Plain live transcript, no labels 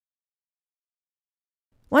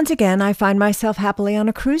Once again, I find myself happily on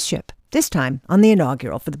a cruise ship, this time on the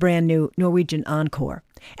inaugural for the brand new Norwegian Encore.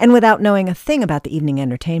 And without knowing a thing about the evening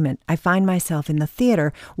entertainment, I find myself in the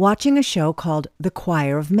theater watching a show called The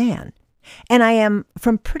Choir of Man. And I am,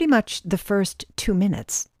 from pretty much the first 2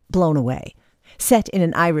 minutes, blown away. Set in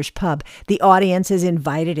an Irish pub, the audience is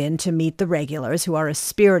invited in to meet the regulars, who are a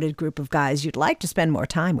spirited group of guys you'd like to spend more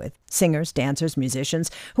time with. Singers, dancers, musicians,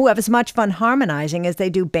 who have as much fun harmonizing as they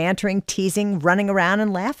do bantering, teasing, running around,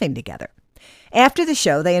 and laughing together. After the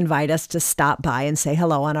show, they invite us to stop by and say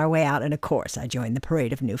hello on our way out, and of course, I join the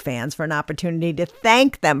parade of new fans for an opportunity to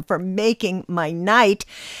thank them for making my night.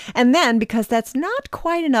 And then, because that's not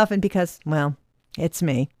quite enough, and because, well, it's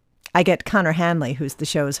me, I get Connor Hanley, who's the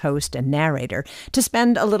show's host and narrator, to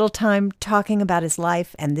spend a little time talking about his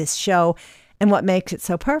life and this show and what makes it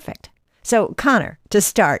so perfect. So, Connor, to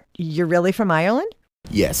start, you're really from Ireland?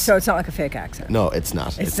 Yes. So it's not like a fake accent? No, it's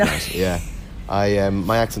not. It's not. Yeah.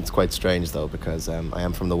 My accent's quite strange, though, because I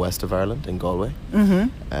am from the west of Ireland, in Galway.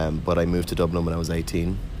 Mm-hmm. But I moved to Dublin when I was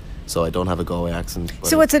 18, so I don't have a Galway accent.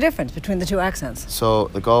 So what's the difference between the two accents? So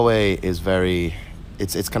the Galway is very...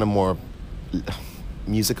 It's kind of more...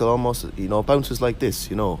 musical almost, bounces like this,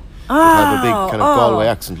 You have a big kind of Galway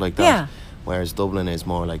accent like that. Yeah. Whereas Dublin is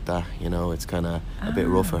more like that, it's kind of a bit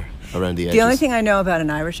rougher around the edges. The only thing I know about an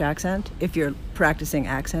Irish accent, if you're practicing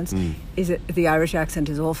accents, is that the Irish accent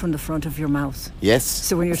is all from the front of your mouth. Yes.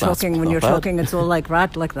 So when you're talking, it's all like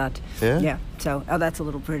that. Yeah. Yeah. So that's a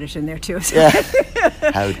little British in there too. So. Yeah.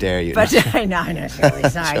 How dare you? But I know, really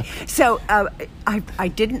sorry. So I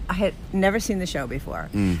had never seen the show before,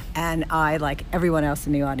 and I, like everyone else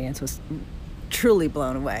in the audience, was truly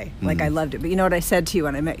blown away. Like, I loved it. But you know what I said to you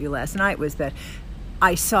when I met you last night was that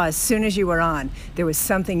I saw, as soon as you were on, there was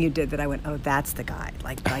something you did that I went, oh, that's the guy.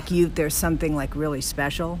 Like you, there's something like really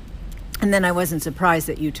special. And then I wasn't surprised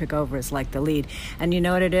that you took over as like the lead. And you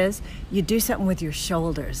know what it is? You do something with your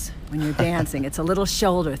shoulders when you're dancing. It's a little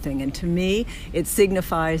shoulder thing. And to me, it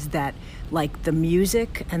signifies that like the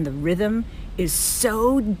music and the rhythm is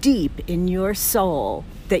so deep in your soul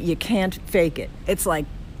that you can't fake it. It's like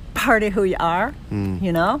part of who you are,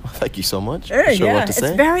 Thank you so much. Yeah, what to say.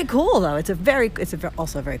 It's very cool, though. It's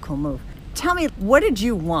also a very cool move. Tell me, what did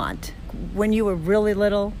you want when you were really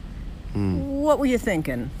little? What were you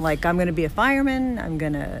thinking? Like, I'm going to be a fireman. I'm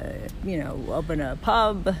going to, open a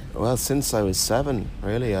pub. Well, since I was 7,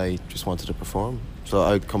 really, I just wanted to perform. So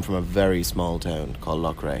I come from a very small town called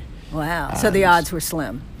Loughrea. Wow. So the odds were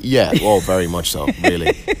slim. Yeah, very much so,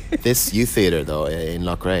 really. This youth theatre, though, in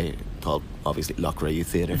Loughrea, called obviously Loughrea Youth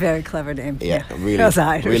Theatre. Very clever name. Yeah, really,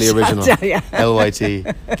 really original.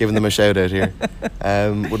 LYT, giving them a shout out here.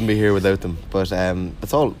 Wouldn't be here without them. But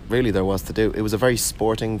that's all really there was to do. It was a very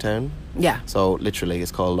sporting town. Yeah. So literally,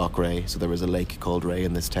 it's called Loughrea. So there was a lake called Ray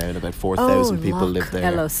in this town. About 4,000 people live there.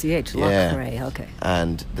 L-O-C-H, Loughrea, okay.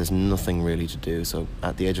 And there's nothing really to do. So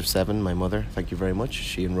at the age of 7, my mother, thank you very much,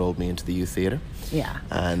 she enrolled me into the youth theatre. Yeah.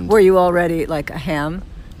 And were you already like a ham?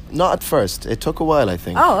 Not at first. It took a while, I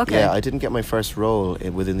think. Oh, okay. Yeah, I didn't get my first role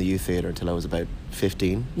within the youth theatre until I was about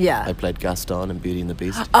 15. Yeah. I played Gaston in Beauty and the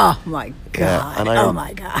Beast. Oh, my God. Yeah, and oh,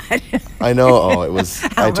 my God. I know. It was...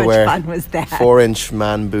 I had to wear fun was that? 4-inch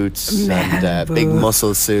man boots and big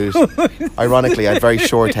muscle suit. Ironically, I had very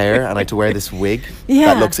short hair and I had to wear this wig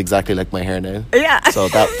that looks exactly like my hair now. Yeah. So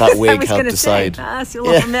that wig helped decide... you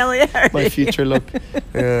look familiar. my future look.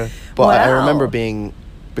 Yeah. But I remember being...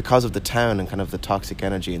 Because of the town and kind of the toxic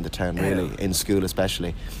energy in the town, really, in school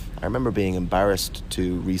especially, I remember being embarrassed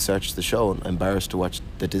to research the show and embarrassed to watch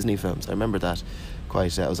the Disney films. I remember that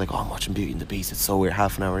quite. I was like, I'm watching Beauty and the Beast. It's so weird.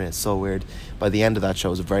 Half an hour in, it's so weird. By the end of that show,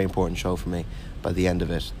 it was a very important show for me. By the end of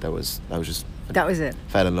it, that was it.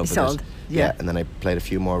 Fell in love with it. Yeah. And then I played a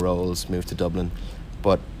few more roles, moved to Dublin.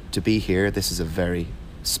 But to be here, this is a very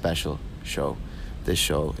special show. This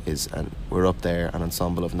show is, and we're up there, an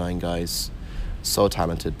ensemble of 9 guys. So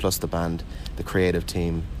talented, plus the band, the creative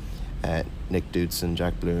team, Nick Doodson,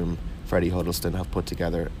 Jack Bloom, Freddie Huddleston have put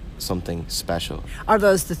together something special. Are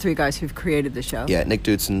those the 3 guys who've created the show? Yeah, Nick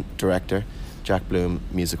Doodson, director, Jack Bloom,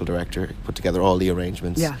 musical director, put together all the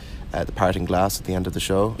arrangements. Yeah. The Parting Glass at the end of the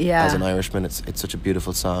show. Yeah. As an Irishman, it's such a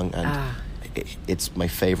beautiful song, and it's my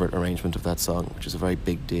favourite arrangement of that song, which is a very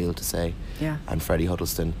big deal to say. Yeah. And Freddie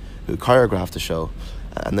Huddleston, who choreographed the show.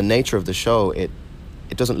 And the nature of the show, it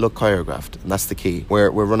doesn't look choreographed, and that's the key. We're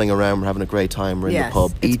running around, we're having a great time, we're in the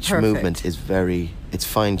pub. Each perfect. movement is it's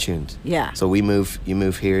fine-tuned. Yeah. So you move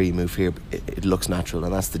here, it looks natural,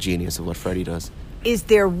 and that's the genius of what Freddie does. Is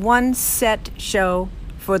there one set show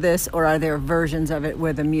for this, or are there versions of it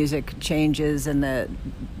where the music changes and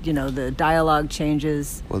the dialogue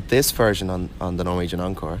changes? Well, this version on the Norwegian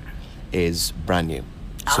Encore is brand new.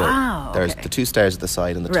 So there's okay. the 2 stairs at the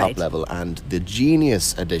side and the Right. top level, and the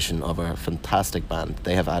Genius edition of our fantastic band.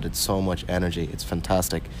 They have added so much energy. It's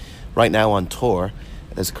fantastic. Right now on tour,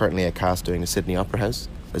 there's currently a cast doing the Sydney Opera House.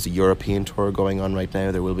 There's a European tour going on right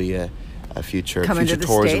now. There will be a future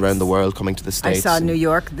tours States? around the world coming to the States. I saw New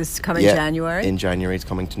York this coming January. In January, it's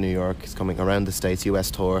coming to New York. It's coming around the States, US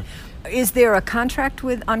tour. Is there a contract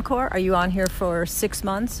with Encore? Are you on here for 6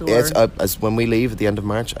 months? Or? It's as when we leave at the end of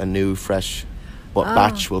March, a new fresh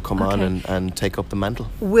batch will come on and take up the mantle.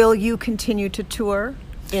 Will you continue to tour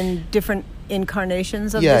in different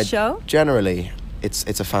incarnations of the show? Generally,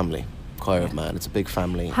 it's a family. Choir of Man. It's a big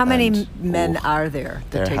family. How many men are there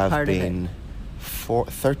that take part in it? There have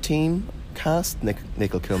been 13 casts.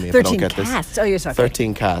 Nick will kill me if I don't get this. 13 casts? Oh, you're sorry.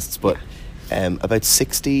 13 casts, but about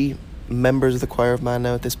 60 members of the Choir of Man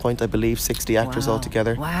now at this point, I believe. 60 actors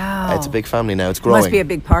altogether. Wow. It's a big family now. It's growing. Must be a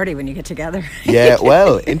big party when you get together. Yeah,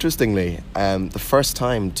 well, interestingly, the first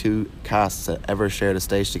time 2 casts ever shared a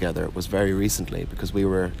stage together was very recently, because we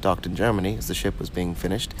were docked in Germany as the ship was being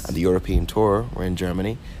finished, and the European tour were in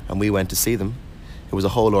Germany, and we went to see them. It was a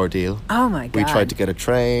whole ordeal. Oh my God. We tried to get a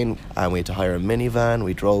train, and we had to hire a minivan.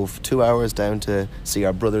 We drove 2 hours down to see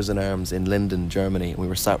our brothers in arms in Linden, Germany. We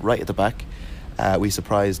were sat right at the back. We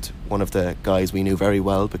surprised one of the guys we knew very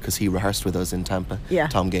well because he rehearsed with us in Tampa. Yeah.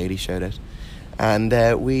 Tom Gady, shout out. And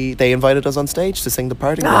they invited us on stage to sing the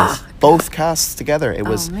parting glass. Both casts together. It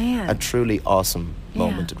was a truly awesome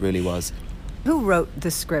moment. It really was. Who wrote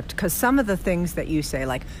the script? Because some of the things that you say,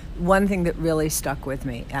 like one thing that really stuck with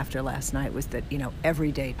me after last night was that,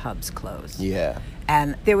 everyday pubs close. Yeah.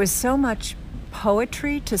 And there was so much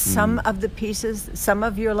poetry to some of the pieces, some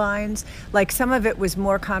of your lines. Like some of it was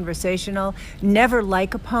more conversational, never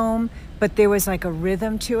like a poem, but there was like a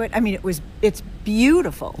rhythm to it. I mean, it's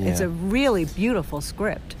beautiful. Yeah. It's a really beautiful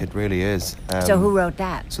script. It really is. So who wrote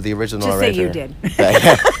that? So the original Just narrator. say you did.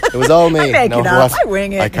 It was all me. I make it up. I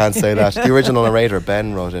wing it. I can't say that. The original narrator,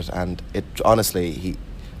 Ben, wrote it, and it honestly,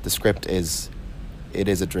 the script is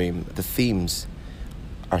a dream. The themes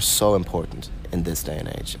are so important in this day and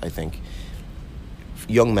age, I think.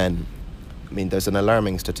 Young men, I mean, there's an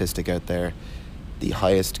alarming statistic out there. The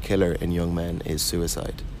highest killer in young men is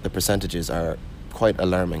suicide. The percentages are quite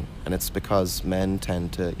alarming, and it's because men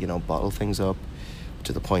tend to, bottle things up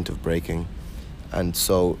to the point of breaking. And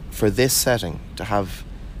so for this setting, to have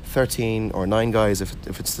 13 or 9 guys,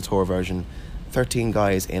 if it's the tour version, 13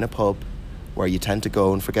 guys in a pub where you tend to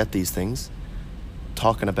go and forget these things,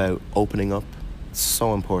 talking about opening up, it's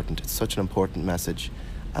so important. It's such an important message,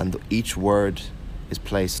 and each word is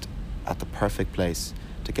placed at the perfect place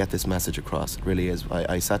to get this message across. It really is.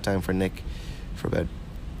 I sat down for Nick for about,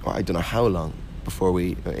 I don't know how long, before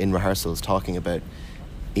we, in rehearsals, talking about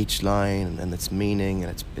each line and its meaning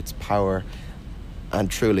and its power, and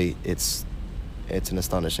truly it's an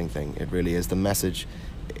astonishing thing. It really is. The message,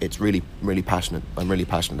 it's really, really passionate. I'm really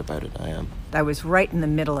passionate about it. I am. I was right in the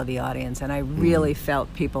middle of the audience, and I really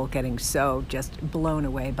felt people getting so just blown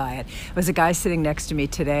away by it. There was a guy sitting next to me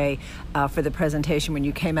today for the presentation when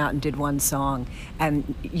you came out and did one song,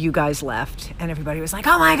 and you guys left, and everybody was like,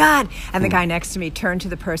 oh my God! And the guy next to me turned to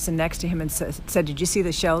the person next to him and said, did you see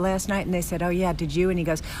the show last night? And they said, oh yeah, did you? And he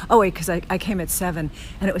goes, oh wait, because I came at 7,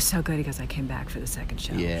 and it was so good. He goes, I came back for the second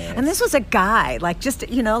show. Yes. And this was a guy, like just,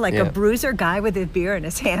 a bruiser guy with a beer in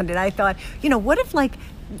his hand, and I thought, what if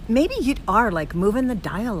maybe you are like moving the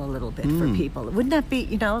dial a little bit for people. Wouldn't that be,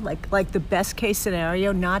 like the best case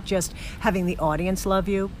scenario, not just having the audience love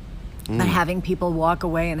you, but having people walk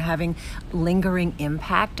away and having lingering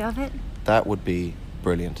impact of it? That would be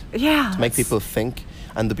brilliant. Yeah. To make people think.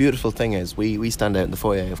 And the beautiful thing is, we stand out in the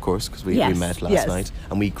foyer, of course, because we met last night,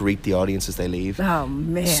 and we greet the audience as they leave. Oh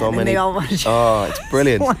man! So many. And they all want to. Oh, it's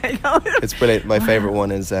brilliant. Oh my God. It's brilliant. My favorite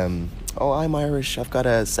one is, I'm Irish. I've got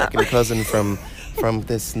a second cousin from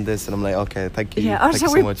this and this, and I'm like, okay, thank you. Yeah. Thank you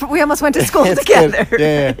so much. We almost went to school together.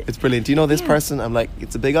 Yeah, it's brilliant. Do you know this person? I'm like,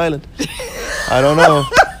 it's a big island. I don't know.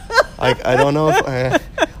 I don't know if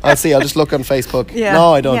I'll see. I'll just look on Facebook. Yeah.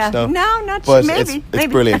 No, I don't know. No, not but maybe.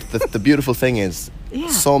 It's brilliant. The beautiful thing is,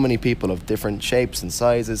 so many people of different shapes and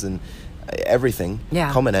sizes and everything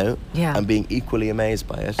coming out and being equally amazed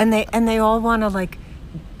by it. And they all want to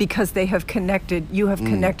because they have connected. You have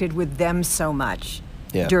connected with them so much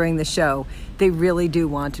during the show. They really do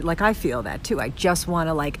want to. I feel that too. I just want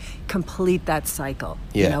to complete that cycle.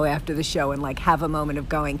 After the show and have a moment of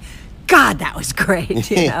going, God, that was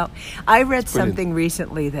great. I read something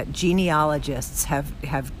recently that genealogists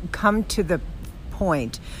have come to the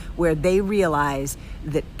point where they realize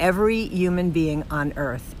that every human being on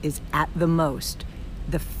Earth is at the most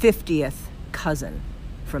the 50th cousin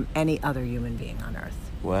from any other human being on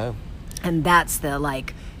Earth. Wow. And that's the,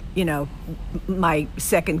 like, you know, my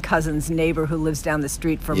second cousin's neighbor who lives down the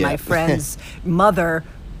street from my friend's mother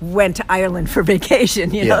went to Ireland for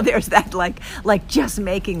vacation. You know, there's that, like just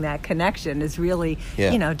making that connection is really,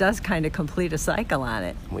 you know, does kind of complete a cycle on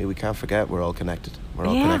it. We can't forget we're all connected. We're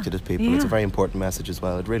all connected as people. It's a very important message as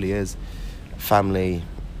well. It really is. Family,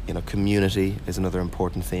 you know, community is another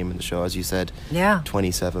important theme in the show. As you said,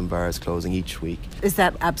 27 bars closing each week. Is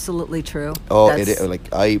that absolutely true? Oh,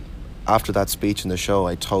 after that speech in the show,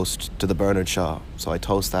 I toast to the Bernard Shaw. So I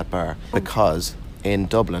toast that bar because in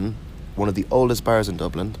Dublin, one of the oldest bars in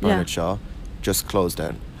Dublin, the Bernard Shaw, just closed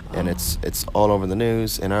down. And it's all over the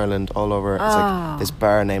news in Ireland, all over. It's like this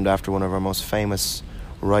bar named after one of our most famous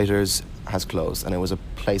writers has closed. And it was a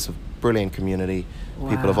place of brilliant community.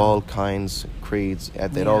 People of all kinds, creeds,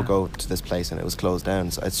 they'd all go to this place, and it was closed down.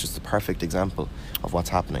 So it's just a perfect example of what's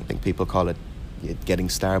happening. I think people call it getting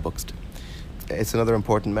Starbucksed. It's another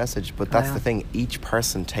important message, but that's the thing. Each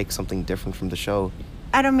person takes something different from the show.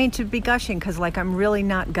 I don't mean to be gushing, because, like, I'm really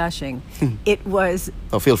not gushing. It was...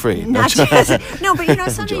 Oh, feel free. Not just, no, but, you know,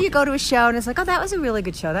 sometimes you go to a show and it's like, oh, that was a really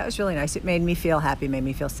good show. That was really nice. It made me feel happy, made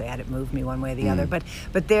me feel sad. It moved me one way or the other.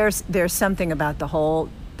 But there's something about the whole,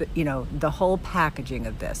 you know, the whole packaging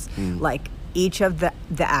of this. Like, each of the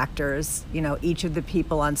actors, you know, each of the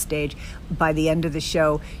people on stage, by the end of the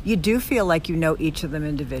show, you do feel like you know each of them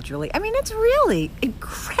individually. I mean, it's really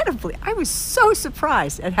incredibly, I was so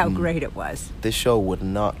surprised at how great it was. This show would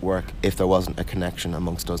not work if there wasn't a connection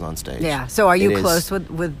amongst us on stage. Yeah, so are you close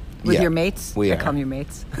with your mates? We are. I call you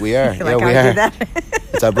mates. We are, like we I are. Do that?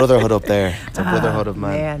 It's our brotherhood up there. It's our brotherhood of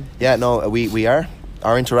man. Yeah, no, we are.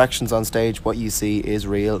 Our interactions on stage, what you see is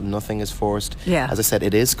real. Nothing is forced. Yeah. As I said,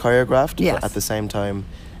 it is choreographed, but at the same time,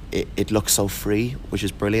 it looks so free, which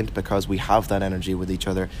is brilliant because we have that energy with each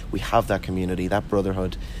other. We have that community, that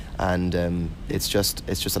brotherhood, and it's just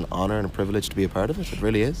an honor and a privilege to be a part of it. It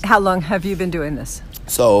really is. How long have you been doing this?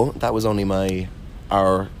 So that was only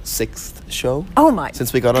our 6th show. Oh my!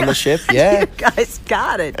 Since we got on the ship, yeah. You guys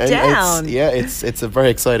got it and down. It's a very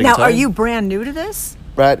exciting now, time. are you brand new to this?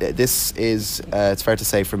 Brad, this is, it's fair to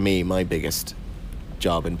say for me, my biggest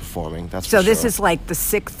job in performing. That's so for this sure. is like the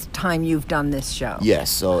 6th time you've done this show. Yes,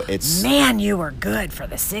 so it's... Man, you were good for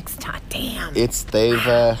the 6th time. Damn.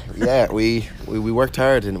 We worked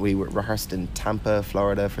hard, and we rehearsed in Tampa,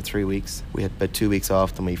 Florida for 3 weeks. We had about 2 weeks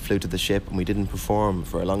off, then we flew to the ship, and we didn't perform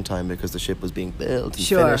for a long time because the ship was being built and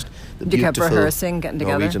finished. You kept rehearsing, getting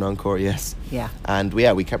together? Norwegian Encore, yes. Yeah. And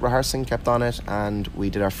we kept rehearsing, kept on it, and we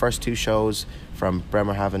did our first 2 shows from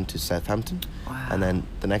Bremerhaven to Southampton. Wow. And then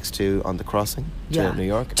the next 2 on the crossing to New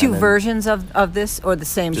York. 2 versions of this, or the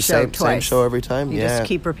same show twice? Same show every time, you just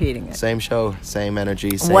keep repeating it. Same show, same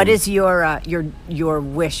energy. Same. What is your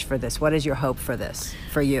wish for this? What is your hope for this,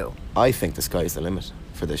 for you? I think the sky's the limit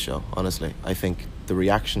for this show, honestly. I think the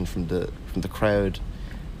reaction from the crowd,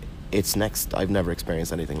 it's next. I've never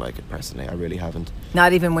experienced anything like it personally. I really haven't.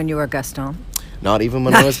 Not even when you were Gaston? Not even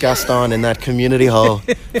when I was Gaston in that community hall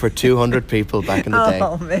for 200 people back in the day.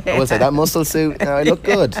 Oh, man. I will say that muscle suit, I look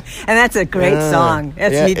good. And that's a great song.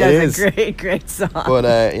 He does a great song.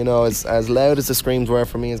 But, you know, as loud as the screams were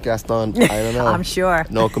for me as Gaston, I don't know. I'm sure.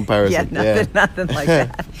 No comparison. Nothing like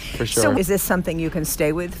that. For sure. So is this something you can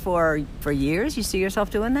stay with for years? You see yourself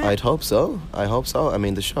doing that? I'd hope so. I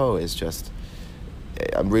mean, the show is just...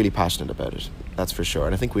 I'm really passionate about it. That's for sure.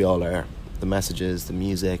 And I think we all are. The messages, the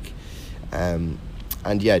music... and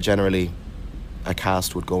generally a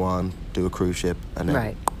cast would go on, do a cruise ship, and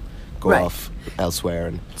then go off elsewhere.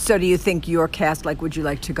 And so do you think your cast, like, would you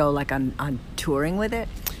like to go like on touring with it?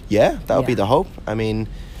 Yeah, that would be the hope. I mean,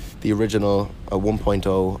 the original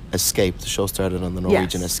 1.0 Escape, the show started on the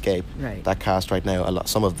Norwegian Escape. Right. That cast right now,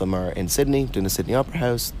 some of them are in Sydney doing the Sydney Opera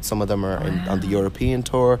House, some of them are on the European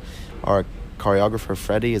tour. Our choreographer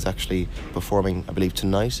Freddie is actually performing, I believe,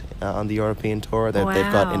 tonight on the European tour. They've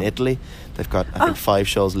got in Italy. They've got, I think, 5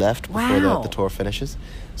 shows left before the tour finishes.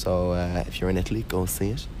 So if you're in Italy, go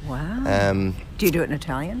see it. Wow. Do you do it in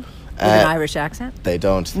Italian? With an Irish accent? They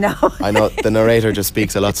don't. No. I know the narrator just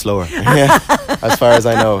speaks a lot slower. As far as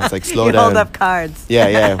I know, it's like slow down. You hold up cards.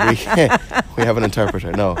 Yeah. We have an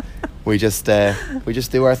interpreter. No, we just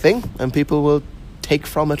do our thing, and people will take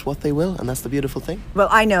from it what they will, and that's the beautiful thing. Well,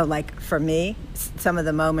 I know, like, for me, some of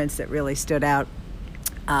the moments that really stood out,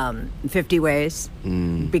 50 Ways,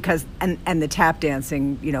 because and the tap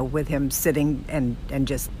dancing, you know, with him sitting and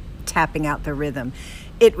just tapping out the rhythm.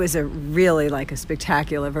 It was a really, like, a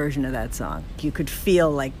spectacular version of that song. You could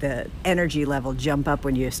feel, like, the energy level jump up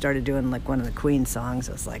when you started doing, like, one of the Queen songs.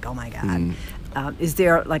 It was like, oh my God. Is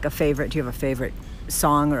there, like, a favorite? Do you have a favorite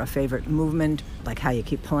song or a favorite movement, like how you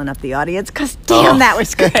keep pulling up the audience? Because damn, that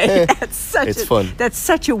was great. It's fun. That's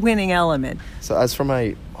such a winning element. So as for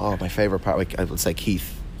my favorite part, I would say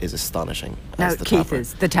Keith is astonishing. No, Keith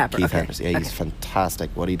is the tapper. Keith Henderson, yeah, he's fantastic.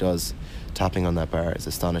 What he does, tapping on that bar, is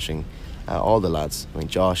astonishing. All the lads. I mean,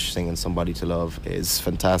 Josh singing "Somebody to Love" is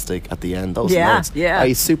fantastic at the end. Those notes. Yeah.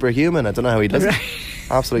 He's superhuman. I don't know how he does it.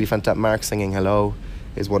 Absolutely fantastic. Mark singing "Hello"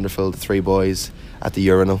 is wonderful. The three boys at the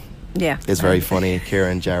urinal. Yeah. Is very funny.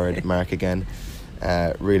 Kieran, Jared, Mark again.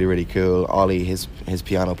 Really, really cool. Ollie, his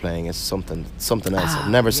piano playing is something else. I've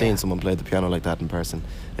never seen someone play the piano like that in person.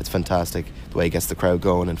 It's fantastic. The way he gets the crowd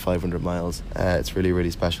going in 500 miles. It's really,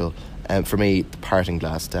 really special. For me, the Parting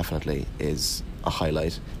Glass definitely is a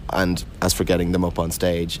highlight. And as for getting them up on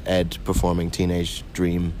stage, Ed performing Teenage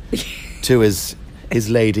Dream to his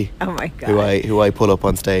lady, oh my God, who I pull up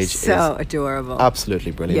on stage, so adorable,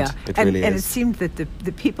 absolutely brilliant. Yeah, it really is. And it seemed that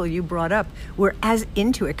the people you brought up were as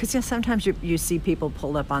into it, because sometimes you see people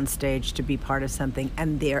pulled up on stage to be part of something,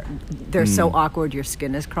 and they're so awkward, your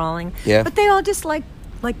skin is crawling. Yeah, but they all just like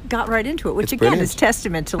got right into it, which it's again brilliant. Is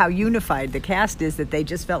testament to how unified the cast is, that they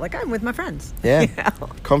just felt like, I'm with my friends. Yeah, you know?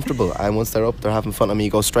 Comfortable. And once they're up, they're having fun. I mean,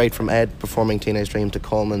 you go straight from Ed performing Teenage Dream to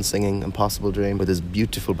Coleman singing Impossible Dream with his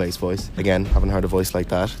beautiful bass voice. Again, haven't heard a voice like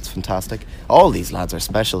that. It's fantastic. All these lads are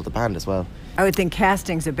special, the band as well. I would think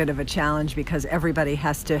casting's a bit of a challenge, because everybody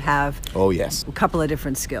has to have a couple of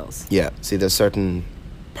different skills. Yeah, see, there's certain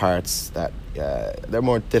parts that they're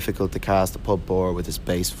more difficult to cast. A pub bore with his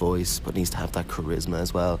bass voice, but needs to have that charisma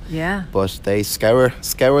as well. Yeah. But they scour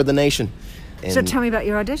the nation. So tell me about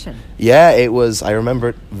your audition. Yeah, it was, I remember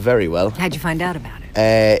it very well. How'd you find out about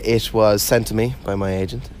it? It was sent to me by my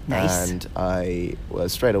agent. Nice. And I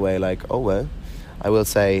was straight away like, oh well. I will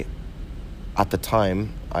say, at the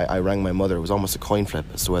time, I rang my mother. It was almost a coin flip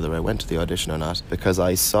as to whether I went to the audition or not, because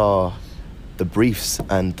I saw the briefs,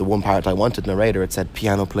 and the one part I wanted narrator, it said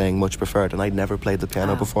piano playing much preferred, and I'd never played the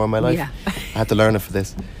piano before in my life. Yeah. I had to learn it for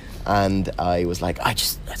this, and I was like, I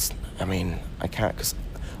can't,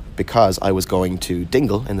 because I was going to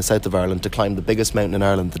Dingle in the south of Ireland to climb the biggest mountain in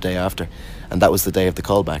Ireland the day after, and that was the day of the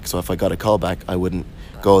callback. So if I got a callback, I wouldn't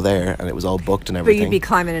go there, and it was all booked and everything. But you'd be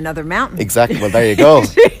climbing another mountain. Exactly. Well, there you go.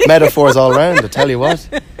 Metaphors all around, I tell you what.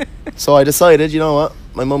 So I decided, you know what?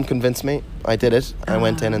 My mum convinced me. I did it. I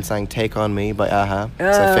went in and sang "Take on Me" by Aha.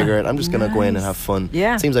 So I figured I'm just going to go in and have fun.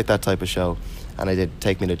 Yeah. Seems like that type of show. And I did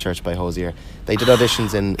 "Take Me to Church" by Hosier. They did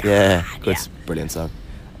auditions in brilliant song.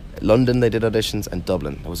 London, they did auditions, and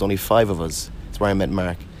Dublin. There was only 5 of us. That's where I met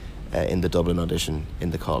Mark in the Dublin audition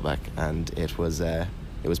in the callback, and it was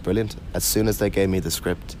brilliant. As soon as they gave me the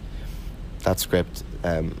script,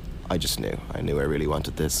 I just knew. I knew I really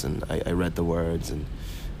wanted this, and I read the words, and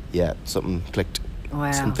something clicked. Wow.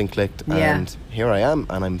 Something clicked, Yeah. and here I am,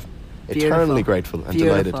 and I'm Beautiful. eternally grateful and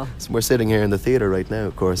delighted. So we're sitting here in the theatre right now,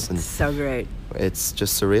 of course, and so great. It's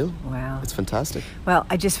just surreal. Wow. It's fantastic. Well,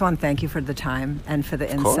 I just want to thank you for the time and for the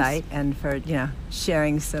insight and for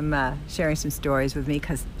sharing some stories with me,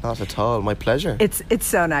 because not at all, my pleasure. It's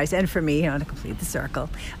so nice, and for me, to complete the circle,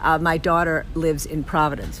 my daughter lives in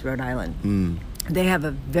Providence, Rhode Island. They have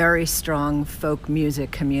a very strong folk music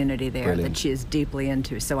community there. Brilliant. That she is deeply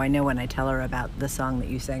into. So I know when I tell her about the song that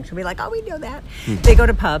you sang, she'll be like, "Oh, we know that." They go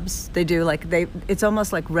to pubs. They do it's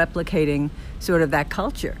almost like replicating sort of that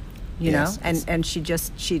culture, you know. And she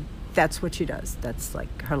that's what she does. That's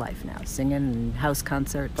like her life now, singing and house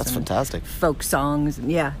concerts. That's and fantastic. Folk songs.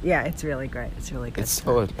 And it's really great. It's really good.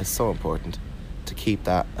 It's so important to keep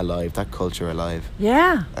that alive, that culture alive.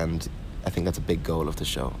 Yeah. And I think that's a big goal of the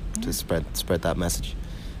show, to spread that message.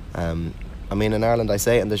 I mean, in Ireland, I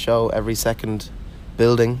say it in the show, every second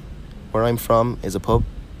building where I'm from is a pub,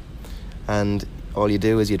 and all you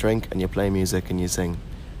do is you drink and you play music and you sing,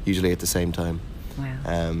 usually at the same time.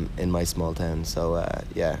 Wow. In my small town. So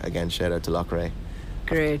again, shout out to Loughrea.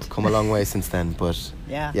 Great. I've come a long way since then, but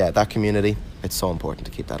that community, it's so important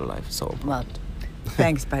to keep that alive. So important. Well,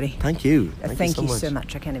 thanks, buddy. Thank you. Thank you so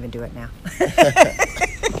much. I can't even do it now.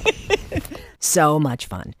 So much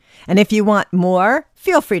fun. And if you want more,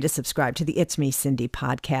 feel free to subscribe to the It's Me, Cindy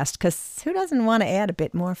podcast, because who doesn't want to add a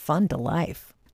bit more fun to life?